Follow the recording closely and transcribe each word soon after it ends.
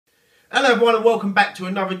Hello everyone and welcome back to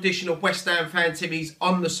another edition of West Ham Fan TV's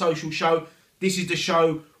On The Social Show. This is the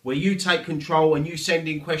show where you take control and you send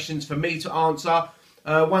in questions for me to answer.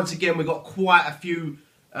 Once again, we've got quite a few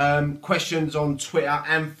questions on Twitter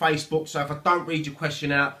and Facebook, so if I don't read your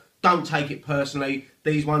question out, don't take it personally.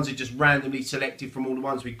 These ones are just randomly selected from all the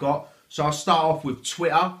ones we've got. So I'll start off with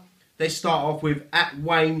Twitter. Let's start off with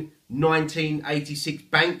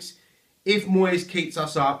 @Wayne1986Banks. If Moyes keeps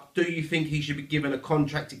us up, do you think he should be given a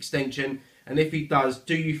contract extension? And if he does,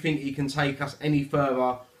 do you think he can take us any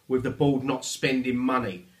further with the board not spending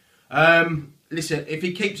money? Listen, if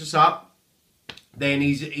he keeps us up, then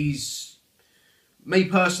he's me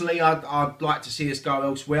personally, I'd like to see us go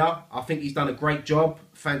elsewhere. I think he's done a great job,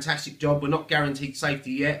 fantastic job. We're not guaranteed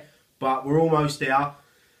safety yet, but we're almost there.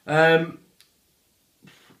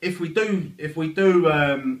 If we do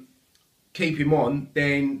keep him on,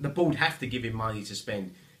 then the board have to give him money to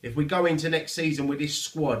spend. If we go into next season with this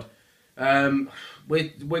squad, we're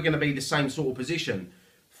going to be the same sort of position.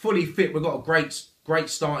 Fully fit, we've got a great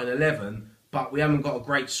starting 11, but we haven't got a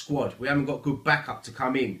great squad. We haven't got good backup to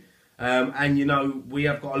come in. And, you know, we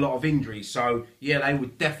have got a lot of injuries. So, yeah, they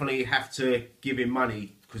would definitely have to give him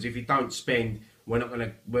money, because if he don't spend, we're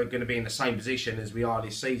going to be in the same position as we are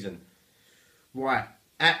this season. Right,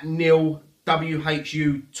 @Neil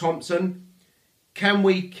WHU Thompson, can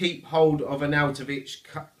we keep hold of Hernandez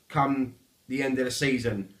come the end of the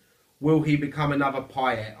season? Will he become another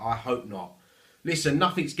Payet? I hope not. Listen,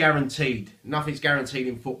 nothing's guaranteed. Nothing's guaranteed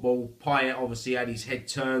in football. Payet obviously had his head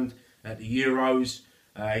turned at the Euros.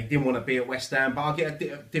 He didn't want to be at West Ham, but I get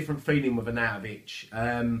a different feeling with Hernandez.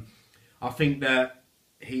 I think that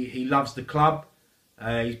he loves the club.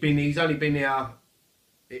 He's only been here,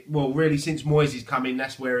 well, really since Moyes has come in.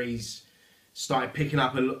 That's where he's started picking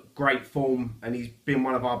up a great form, and he's been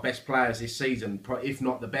one of our best players this season, if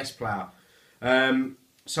not the best player.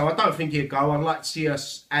 So I don't think he'll go. I'd like to see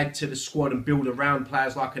us add to the squad and build around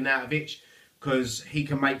players like Hernandez, because he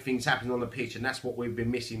can make things happen on the pitch, and that's what we've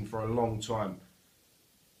been missing for a long time.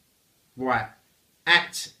 Right,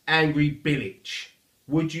 @AngryBillich,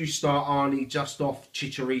 would you start Arnie just off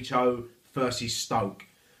Chicharito versus Stoke?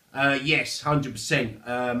 Yes, 100%.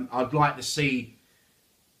 I'd like to see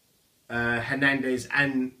Hernandez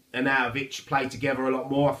and Hernandez play together a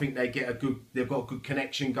lot more. I think they've got a good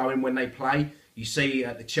connection going when they play. You see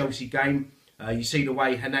at the Chelsea game, you see the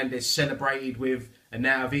way Hernandez celebrated with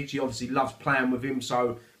Hernandez. He obviously loves playing with him,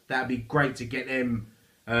 so that'd be great to get them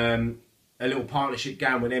a little partnership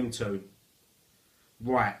going with them two.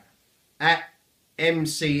 Right,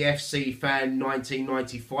 @MCFC fan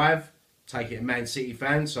 1995. Take it a Man City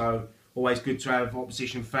fan, so always good to have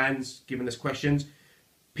opposition fans giving us questions.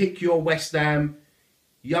 Pick your West Ham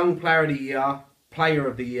Young Player of the Year, Player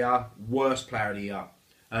of the Year, Worst Player of the Year.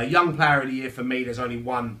 Young Player of the Year for me, there's only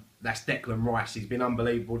one. That's Declan Rice. He's been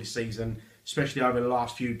unbelievable this season, especially over the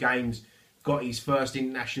last few games. Got his first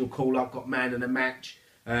international call-up, got man of the match.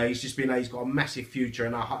 He's got a massive future,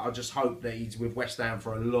 and I just hope that he's with West Ham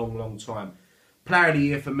for a long, long time. Player of the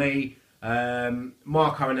Year for me,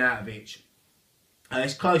 Marko Hernandez.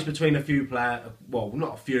 It's close between a few players, well,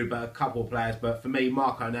 not a few, but a couple of players. But for me,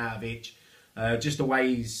 Marko Hernandez, just the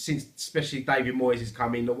way especially David Moyes has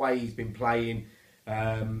come in, the way he's been playing,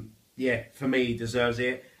 yeah, for me, he deserves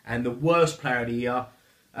it. And the worst player of the year,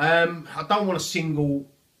 I don't want to single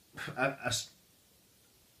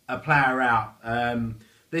a player out.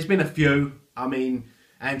 There's been a few. I mean,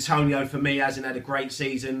 Antonio for me hasn't had a great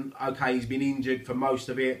season. Okay, he's been injured for most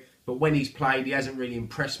of it, but when he's played, he hasn't really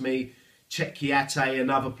impressed me. Chekiate,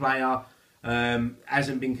 another player,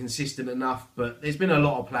 hasn't been consistent enough. But there's been a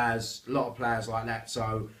lot of players like that.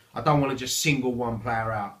 So I don't want to just single one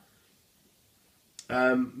player out.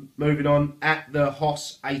 Moving on,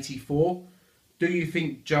 @TheHoss84. Do you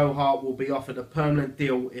think Joe Hart will be offered a permanent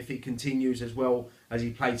deal if he continues as well as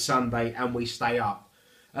he played Sunday and we stay up?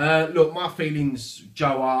 Look, my feelings,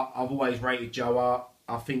 Joe Hart, I've always rated Joe Hart.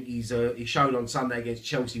 I think he showed on Sunday against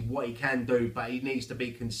Chelsea what he can do, but he needs to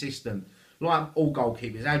be consistent. Like all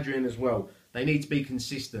goalkeepers, Adrian as well, they need to be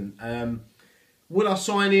consistent. Would I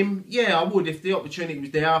sign him? Yeah, I would. If the opportunity was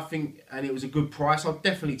there, I think, and it was a good price, I'd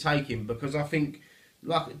definitely take him, because I think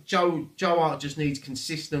like Joe Hart just needs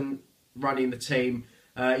consistent running the team.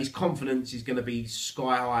 His confidence is going to be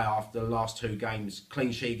sky high after the last two games.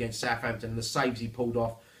 Clean sheet against Southampton, the saves he pulled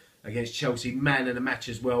off against Chelsea, man of the match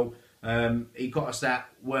as well. He got us that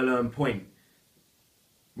well-earned point.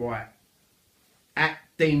 Right.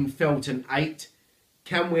 @DeanFelton8.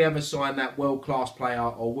 Can we ever sign that world-class player,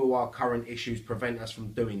 or will our current issues prevent us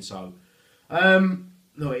from doing so?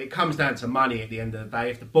 Look, it comes down to money at the end of the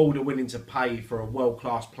day. If the board are willing to pay for a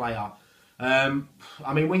world-class player,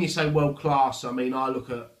 I mean, when you say world class, I mean, I look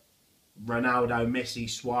at Ronaldo, Messi,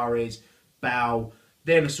 Suarez, Bale.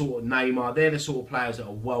 They're the sort of Neymar. They're the sort of players that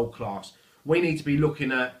are world class. We need to be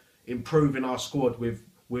looking at improving our squad with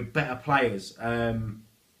better players.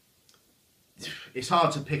 It's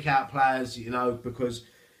hard to pick out players, you know, because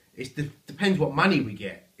it depends what money we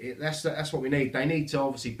get. That's what we need. They need to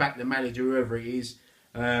obviously back the manager, whoever it is.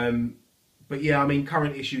 But yeah, I mean,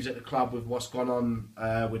 current issues at the club with what's gone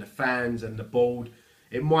on with the fans and the board,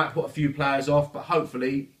 it might put a few players off, but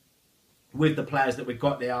hopefully with the players that we've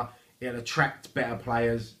got there, it'll attract better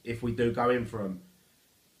players if we do go in for them.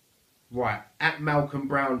 Right, at Malcolm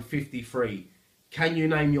Brown 53, can you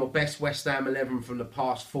name your best West Ham 11 from the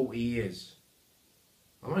past 40 years?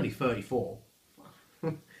 I'm only 34.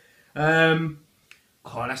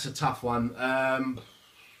 Oh, that's a tough one.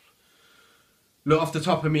 Look, off the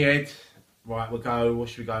top of my head, right, we'll go, what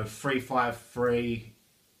should we go? 3-5-3.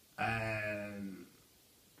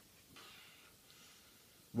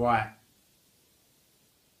 Right,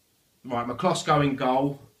 McCloskey in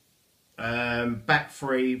goal. Back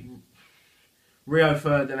three, Rio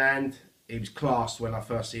Ferdinand. He was class when I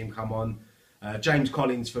first see him come on. James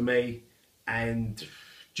Collins for me. And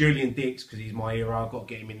Julian Dix, because he's my hero. I've got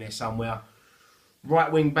to get him in there somewhere.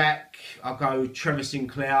 Right wing back, I'll go Trevor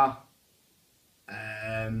Sinclair.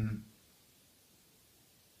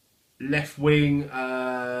 Left wing,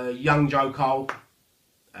 young Joe Cole.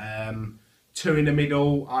 Two in the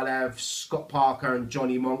middle, I'd have Scott Parker and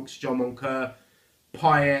Johnny Monks, John Moncur.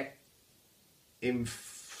 Payet in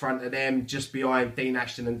front of them, just behind Dean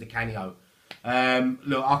Ashton and Di Canio.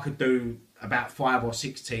 Look, I could do about 5 or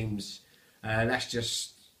 6 teams. That's just...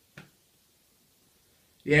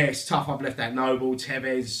 Yeah, it's tough. I've left out Noble,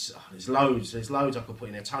 Tevez. Oh, there's loads I could put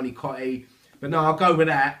in there. Tony Cottee. But no, I'll go with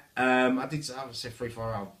that. I said 3-4.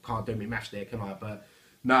 I can't do my maths there, can I? But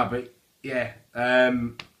no, but yeah.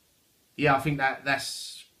 Yeah, I think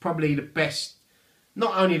that's probably the best,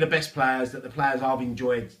 not only the best players, that the players I've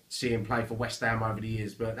enjoyed seeing play for West Ham over the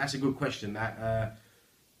years. But that's a good question that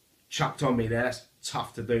chucked on me there. That's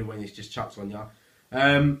tough to do when it's just chucked on you.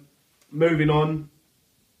 Moving on,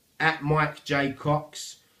 at Mike J.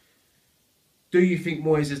 Cox. Do you think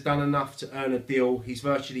Moyes has done enough to earn a deal? He's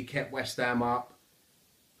virtually kept West Ham up.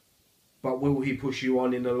 But will he push you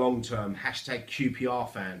on in the long term? Hashtag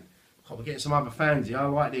QPR fan. Oh, we're getting some other fans here. I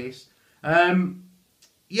like this.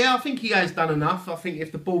 Yeah, I think he has done enough. I think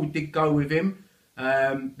if the ball did go with him,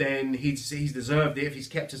 then he's deserved it if he's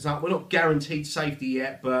kept us up. We're not guaranteed safety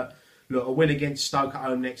yet, but look, a win against Stoke at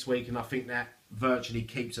home next week, and I think that virtually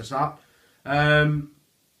keeps us up.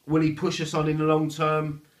 Will he push us on in the long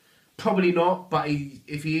term? Probably not, but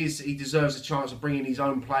if he is, he deserves a chance of bringing his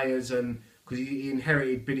own players, and because he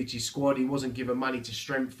inherited Billich's squad, he wasn't given money to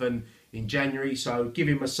strengthen in January, so give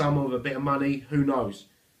him a sum of a bit of money, who knows.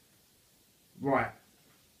 Right,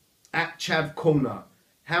 at Chav Corner,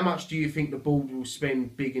 how much do you think the board will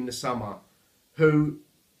spend big in the summer? Who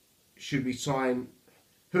should we sign?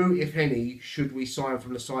 Who, if any, should we sign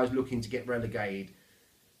from the sides looking to get relegated?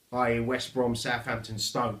 I.e. West Brom, Southampton,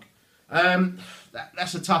 Stoke.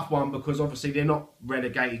 That's a tough one because obviously they're not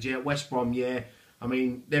relegated yet. West Brom, yeah. I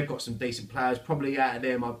mean, they've got some decent players. Probably out of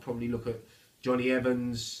them, I'd probably look at Johnny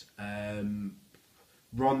Evans,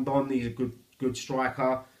 Rondon. He's a good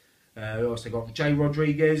striker. Also got Jay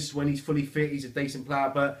Rodriguez. When he's fully fit, he's a decent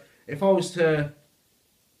player. But if I was to,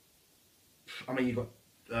 I mean, you've got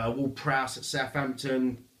Ward Prowse at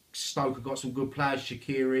Southampton. Stoke have got some good players.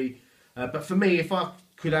 Shaqiri. But for me, if I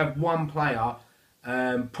could have one player,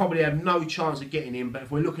 probably have no chance of getting him. But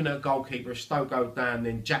if we're looking at a goalkeeper, if Stoke go down,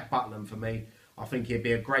 then Jack Butland for me. I think he'd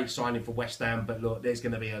be a great signing for West Ham. But look, there's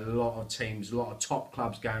going to be a lot of teams, a lot of top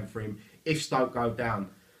clubs going for him if Stoke go down.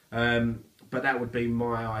 But that would be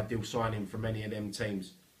my ideal signing from any of them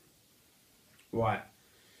teams. Right.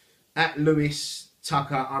 At Lewis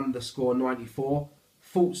Tucker _94.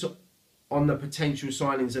 Thoughts on the potential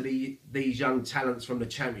signings of these young talents from the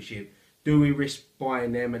Championship? Do we risk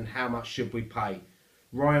buying them, and how much should we pay?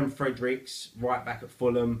 Ryan Fredericks, right back at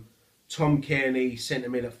Fulham. Tom Kearney, centre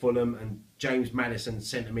mid at Fulham. And James Maddison,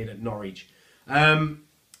 centre mid at Norwich.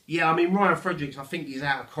 Yeah, I mean, Ryan Fredericks, I think he's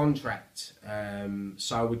out of contract.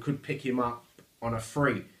 So we could pick him up on a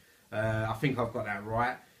free. I think I've got that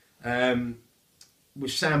right.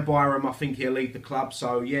 With Sam Byram, I think he'll leave the club.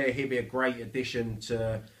 So, yeah, he'll be a great addition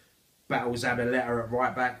to battle Zabaleta at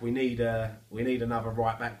right back. We need another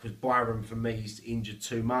right back because Byram, for me, is injured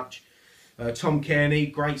too much. Tom Kearney,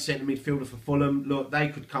 great centre midfielder for Fulham. Look, they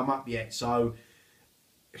could come up yet, so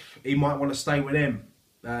he might want to stay with them.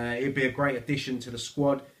 He'd be a great addition to the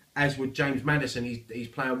squad, as would James Maddison. He's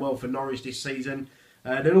playing well for Norwich this season.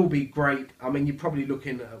 They'll all be great. I mean, you're probably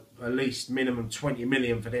looking at least minimum 20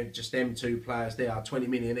 million for them, just them two players there, 20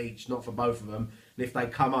 million each, not for both of them. And if they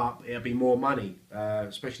come up, it'll be more money,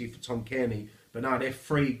 especially for Tom Kearney. But no, they're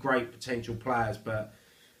three great potential players. But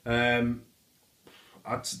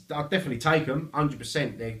I'd definitely take them,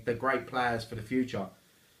 100%. They're great players for the future.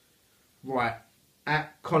 Right,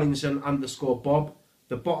 at Collinson_Bob,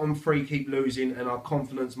 the bottom three keep losing and our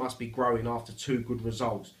confidence must be growing after two good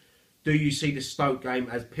results. Do you see the Stoke game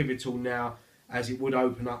as pivotal now, as it would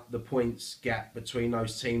open up the points gap between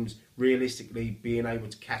those teams, realistically being able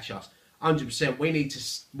to catch us? 100%. We need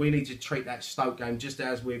to treat that Stoke game just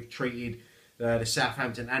as we've treated the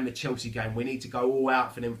Southampton and the Chelsea game. We need to go all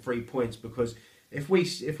out for them 3 points, because if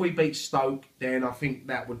we beat Stoke, then I think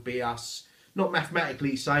that would be us, not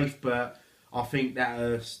mathematically safe, but I think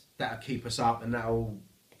that'll keep us up and that'll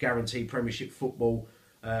guarantee Premiership football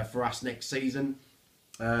for us next season.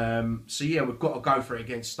 So yeah, we've got to go for it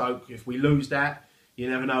against Stoke. If we lose that, you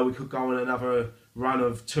never know, we could go on another run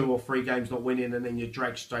of 2 or 3 games not winning, and then you're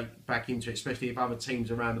dragged straight back into it, especially if other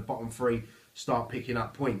teams around the bottom 3 start picking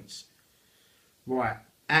up points. Right,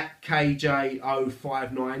 at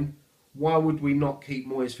KJ059, why would we not keep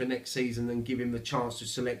Moyes for next season and give him the chance to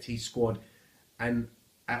select his squad? And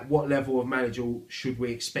at what level of manager should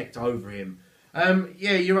we expect over him?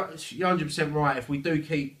 Yeah, you're 100% right. If we do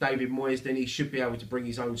keep David Moyes, then he should be able to bring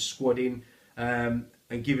his own squad in and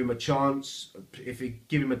give him a chance. If you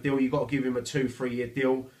give him a deal, you've got to give him a 2-3 year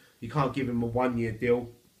deal. You can't give him a 1 year deal.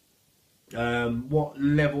 What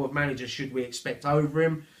level of manager should we expect over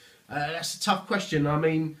him? That's a tough question. I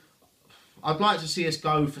mean, I'd like to see us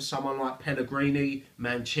go for someone like Pellegrini,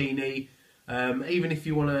 Mancini. Even if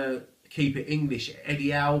you want to keep it English,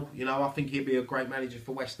 Eddie Howe, I think he'd be a great manager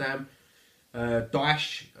for West Ham.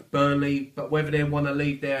 Dyche, Burnley, but whether they want to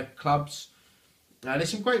leave their clubs,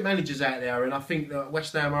 there's some great managers out there, and I think that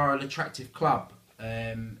West Ham are an attractive club,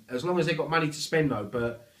 as long as they've got money to spend though.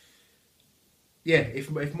 But yeah, if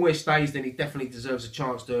Moyes stays, then he definitely deserves a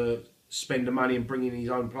chance to spend the money and bring in his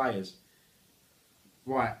own players.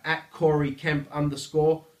 Right, at Corey Kemp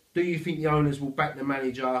 _, do you think the owners will back the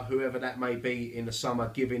manager, whoever that may be, in the summer,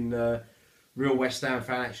 given the Real West Ham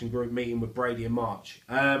Fan Action Group meeting with Brady in March?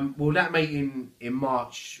 Well, that meeting in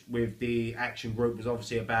March with the Action Group was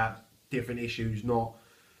obviously about different issues, not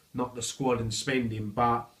the squad and spending,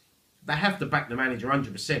 but they have to back the manager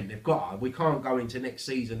 100%. They've got to. We can't go into next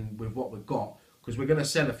season with what we've got, because we're going to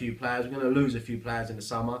sell a few players, we're going to lose a few players in the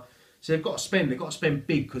summer. So they've got to spend. They've got to spend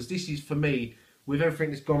big, because this is, for me, with everything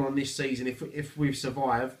that's gone on this season, if we've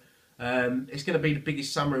survived, it's going to be the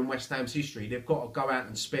biggest summer in West Ham's history. They've got to go out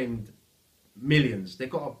and spend millions. They've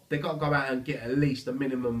got to go out and get at least a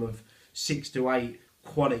minimum of 6 to 8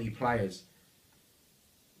 quality players.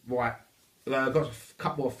 Right, I've got a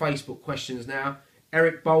couple of Facebook questions now.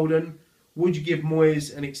 Eric Bolden, would you give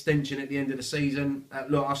Moyes an extension at the end of the season?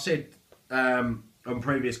 Look, I've said on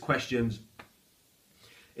previous questions,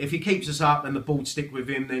 if he keeps us up and the board stick with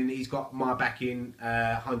him, then he's got my backing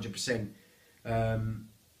 100%.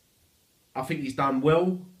 I think he's done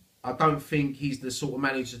well. I don't think he's the sort of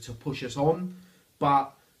manager to push us on,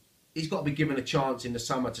 but he's got to be given a chance in the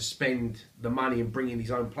summer to spend the money and bring in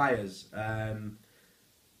his own players.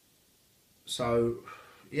 So,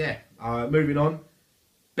 yeah, moving on.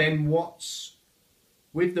 Ben Watts,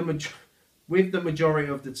 with the majority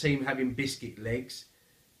of the team having biscuit legs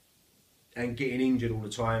and getting injured all the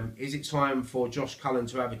time, is it time for Josh Cullen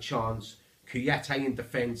to have a chance? Kouyaté in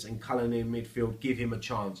defence and Cullen in midfield, give him a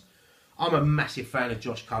chance. I'm a massive fan of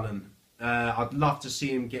Josh Cullen. I'd love to see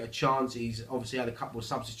him get a chance. He's obviously had a couple of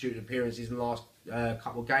substitute appearances in the last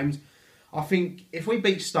couple of games. I think if we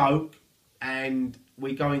beat Stoke and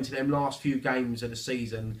we go into them last few games of the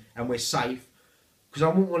season and we're safe, because I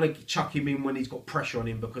wouldn't want to chuck him in when he's got pressure on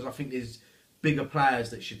him, because I think there's bigger players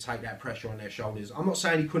that should take that pressure on their shoulders. I'm not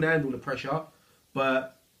saying he couldn't handle the pressure,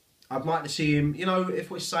 but I'd like to see him,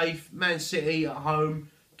 if we're safe, Man City at home,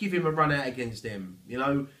 give him a run out against them.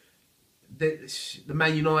 The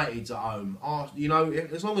Man United's at home.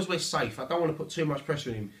 As long as we're safe, I don't want to put too much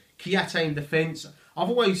pressure on him. Kouyaté in defence. I've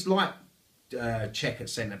always liked Cech at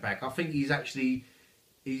centre back. I think he's actually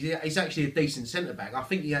a decent centre back. I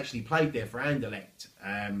think he actually played there for Anderlecht.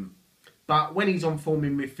 But when he's on form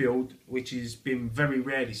in midfield, which has been very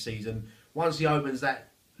rare this season, once he opens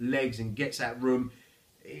that legs and gets that room,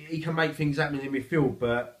 he can make things happen in midfield.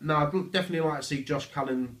 But no, I'd definitely like to see Josh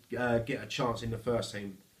Cullen get a chance in the first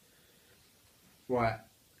team. Right,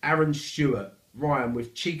 Aaron Stewart. Ryan,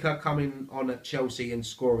 with Chica coming on at Chelsea and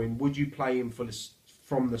scoring, would you play him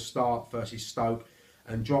from the start versus Stoke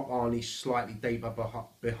and drop Arnie slightly deeper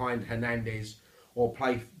behind Hernandez, or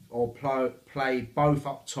play or play both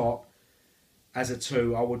up top as a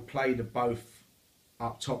 2. I would play the both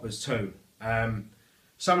up top as 2.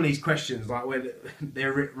 Some of these questions, like where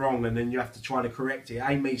they're wrong, and then you have to try to correct it.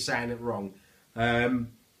 Ain't me saying it wrong.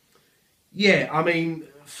 Yeah, I mean,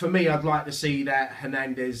 for me, I'd like to see that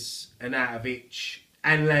Hernandez, Arnautovic,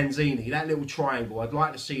 and Lanzini, that little triangle. I'd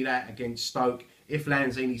like to see that against Stoke if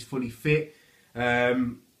Lanzini's fully fit.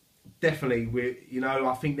 Definitely,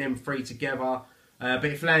 I think them 3 together. But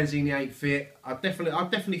if Lanzini ain't fit, I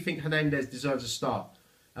definitely think Hernandez deserves a start.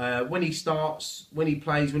 When he starts, when he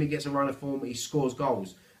plays, when he gets a run of form, he scores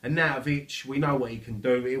goals. And Arnautovic, we know what he can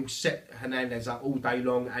do. He'll set Hernandez up all day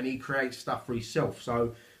long, and he creates stuff for himself.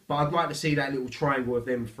 So, but I'd like to see that little triangle of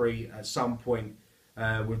them 3 at some point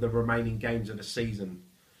with the remaining games of the season.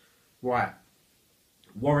 Right.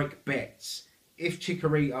 Warwick bets. If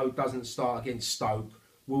Chicharito doesn't start against Stoke,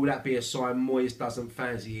 will that be a sign Moyes doesn't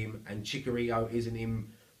fancy him and Chicharito isn't in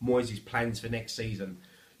Moyes' plans for next season?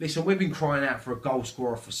 Listen, we've been crying out for a goal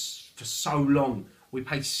scorer for so long. We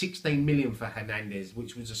paid 16 million for Hernandez,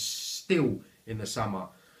 which was a steal in the summer.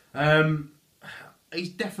 He's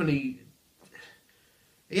definitely...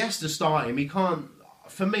 He has to start him. He can't...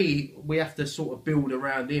 For me, we have to sort of build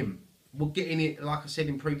around him. We're getting it, like I said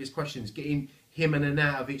in previous questions, getting him and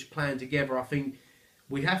Arnautovic playing together. I think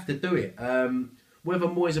we have to do it. Whether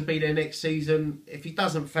Moyes will be there next season, if he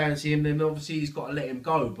doesn't fancy him, then obviously he's got to let him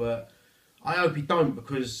go. But I hope he don't,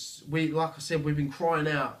 because like I said, we've been crying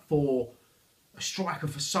out for a striker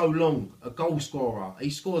for so long, a goal scorer. He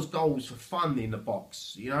scores goals for fun in the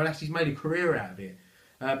box. He's made a career out of it.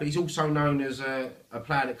 But he's also known as a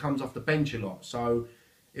player that comes off the bench a lot. So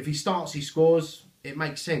if he starts, he scores. It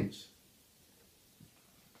makes sense.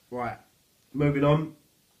 Right, moving on.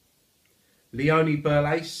 Leone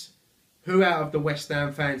Burlace. Who out of the West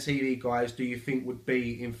Ham Fan TV guys do you think would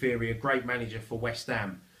be, in theory, a great manager for West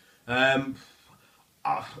Ham? I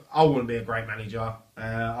wouldn't be a great manager.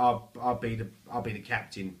 I'll be the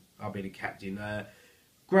captain. I'll be the captain.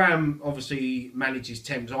 Graham obviously manages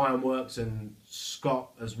Thames Ironworks and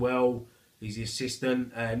Scott as well. He's the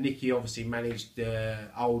assistant. Nicky obviously managed the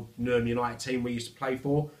old Newham United team we used to play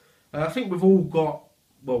for. I think we've all got,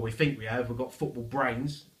 well, we think we have. We've got football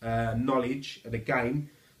brains, knowledge of the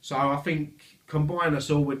game. So I think combine us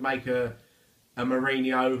all would make a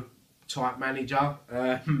Mourinho type manager.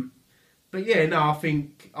 But yeah, no, I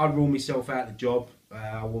think I'd rule myself out of the job.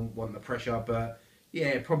 I wouldn't want the pressure, but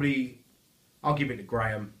yeah, probably I'll give it to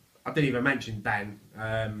Graham. I didn't even mention Dan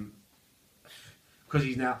because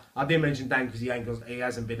he's now. I didn't mention Dan because he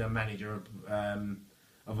hasn't been a manager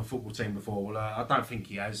of a football team before. Well, I don't think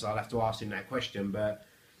he has. I'll have to ask him that question. But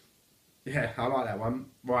yeah, I like that one.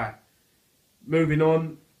 Right, moving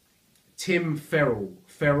on. Tim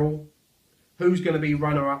Ferrell, who's going to be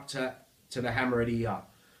runner-up to the Hammer of the Year?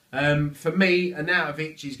 For me,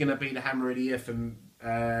 Arnautovic is going to be the Hammer of the Year from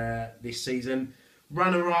this season.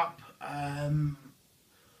 Runner-up, I'm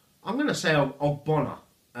going to say Ogbonna.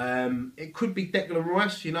 It could be Declan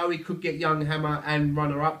Rice, he could get young Hammer and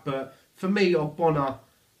runner-up, but for me, Ogbonna,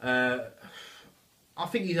 I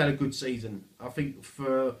think he's had a good season. I think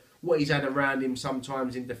for what he's had around him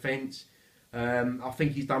sometimes in defence, I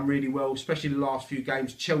think he's done really well, especially the last few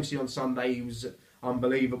games. Chelsea on Sunday, he was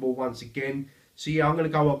unbelievable once again. So yeah, I'm going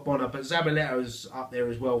to go Ogbonna, but Zabaleta's up there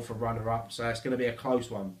as well for runner-up, so it's going to be a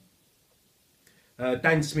close one.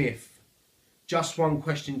 Dan Smith, just one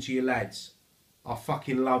question to you lads. I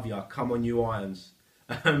fucking love you. Come on, you Irons.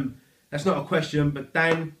 That's not a question, but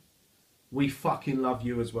Dan, we fucking love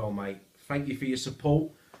you as well, mate. Thank you for your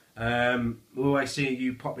support. We're always seeing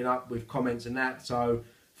you popping up with comments and that, so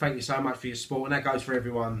thank you so much for your support, and that goes for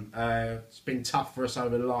everyone. It's been tough for us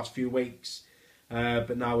over the last few weeks,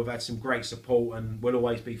 but no, we've had some great support, and we'll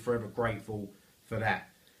always be forever grateful for that.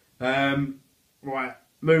 Right,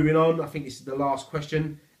 moving on. I think this is the last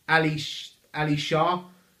question. Ali Shah,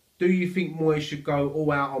 do you think Moyes should go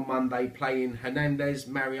all out on Monday, playing Hernandez,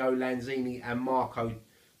 Mario, Lanzini, and Marco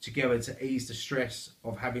together to ease the stress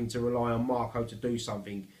of having to rely on Marco to do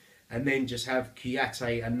something, and then just have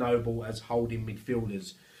Kiate and Noble as holding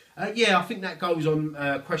midfielders? Yeah, I think that goes on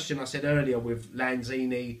a question I said earlier with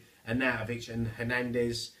Lanzini, Arnautovic and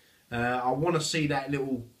Hernandez. I want to see that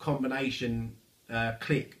little combination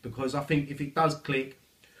click, because I think if it does click,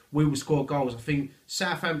 we will score goals. I think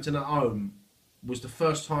Southampton at home was the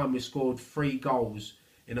first time we scored 3 goals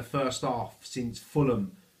in the first half since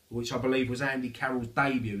Fulham, which I believe was Andy Carroll's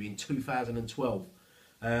debut in 2012.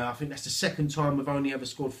 I think that's the second time we've only ever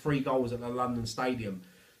scored 3 goals at the London Stadium.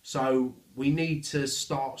 So we need to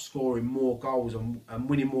start scoring more goals and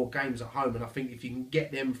winning more games at home. And I think if you can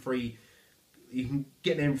get them 3,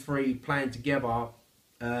 playing together,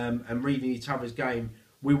 and reading each other's game,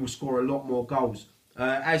 we will score a lot more goals.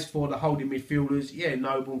 As for the holding midfielders, yeah,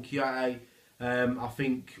 Noble and Kyoto, I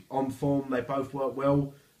think on form, they both work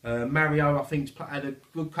well. Mario, I think, had a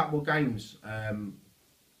good couple of games,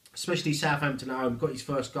 especially Southampton at home. Got his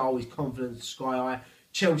first goal, his confidence sky high.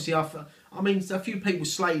 Chelsea, I mean, a few people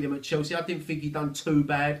slated him at Chelsea. I didn't think he'd done too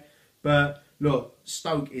bad. But look,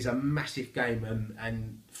 Stoke is a massive game,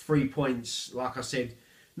 and 3 points, like I said,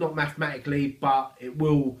 not mathematically, but it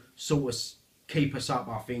will sort of keep us up,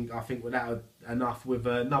 I think. I think without enough, with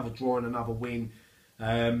another draw and another win.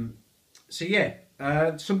 So yeah,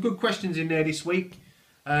 some good questions in there this week.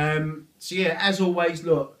 So yeah, as always,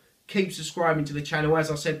 look, keep subscribing to the channel.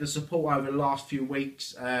 As I said, the support over the last few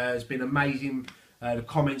weeks has been amazing. The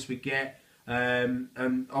comments we get.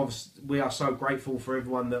 And obviously we are so grateful for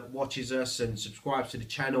everyone that watches us and subscribes to the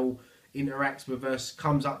channel, interacts with us,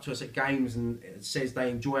 comes up to us at games and says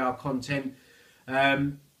they enjoy our content.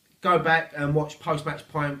 Go back and watch post-match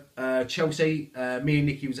point Chelsea. Me and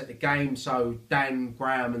Nicky was at the game, so Dan,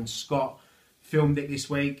 Graham and Scott filmed it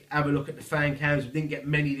this week. Have a look at the fan cams. We didn't get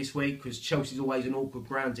many this week because Chelsea's always an awkward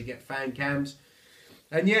ground to get fan cams.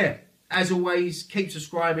 And yeah, as always, keep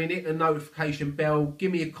subscribing, hit the notification bell,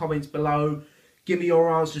 give me your comments below, give me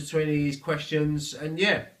your answers to any of these questions, and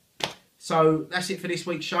yeah. So that's it for this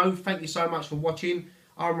week's show. Thank you so much for watching.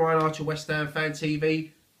 I'm Ryan Archer, West Ham Fan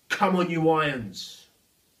TV. Come on, you Irons.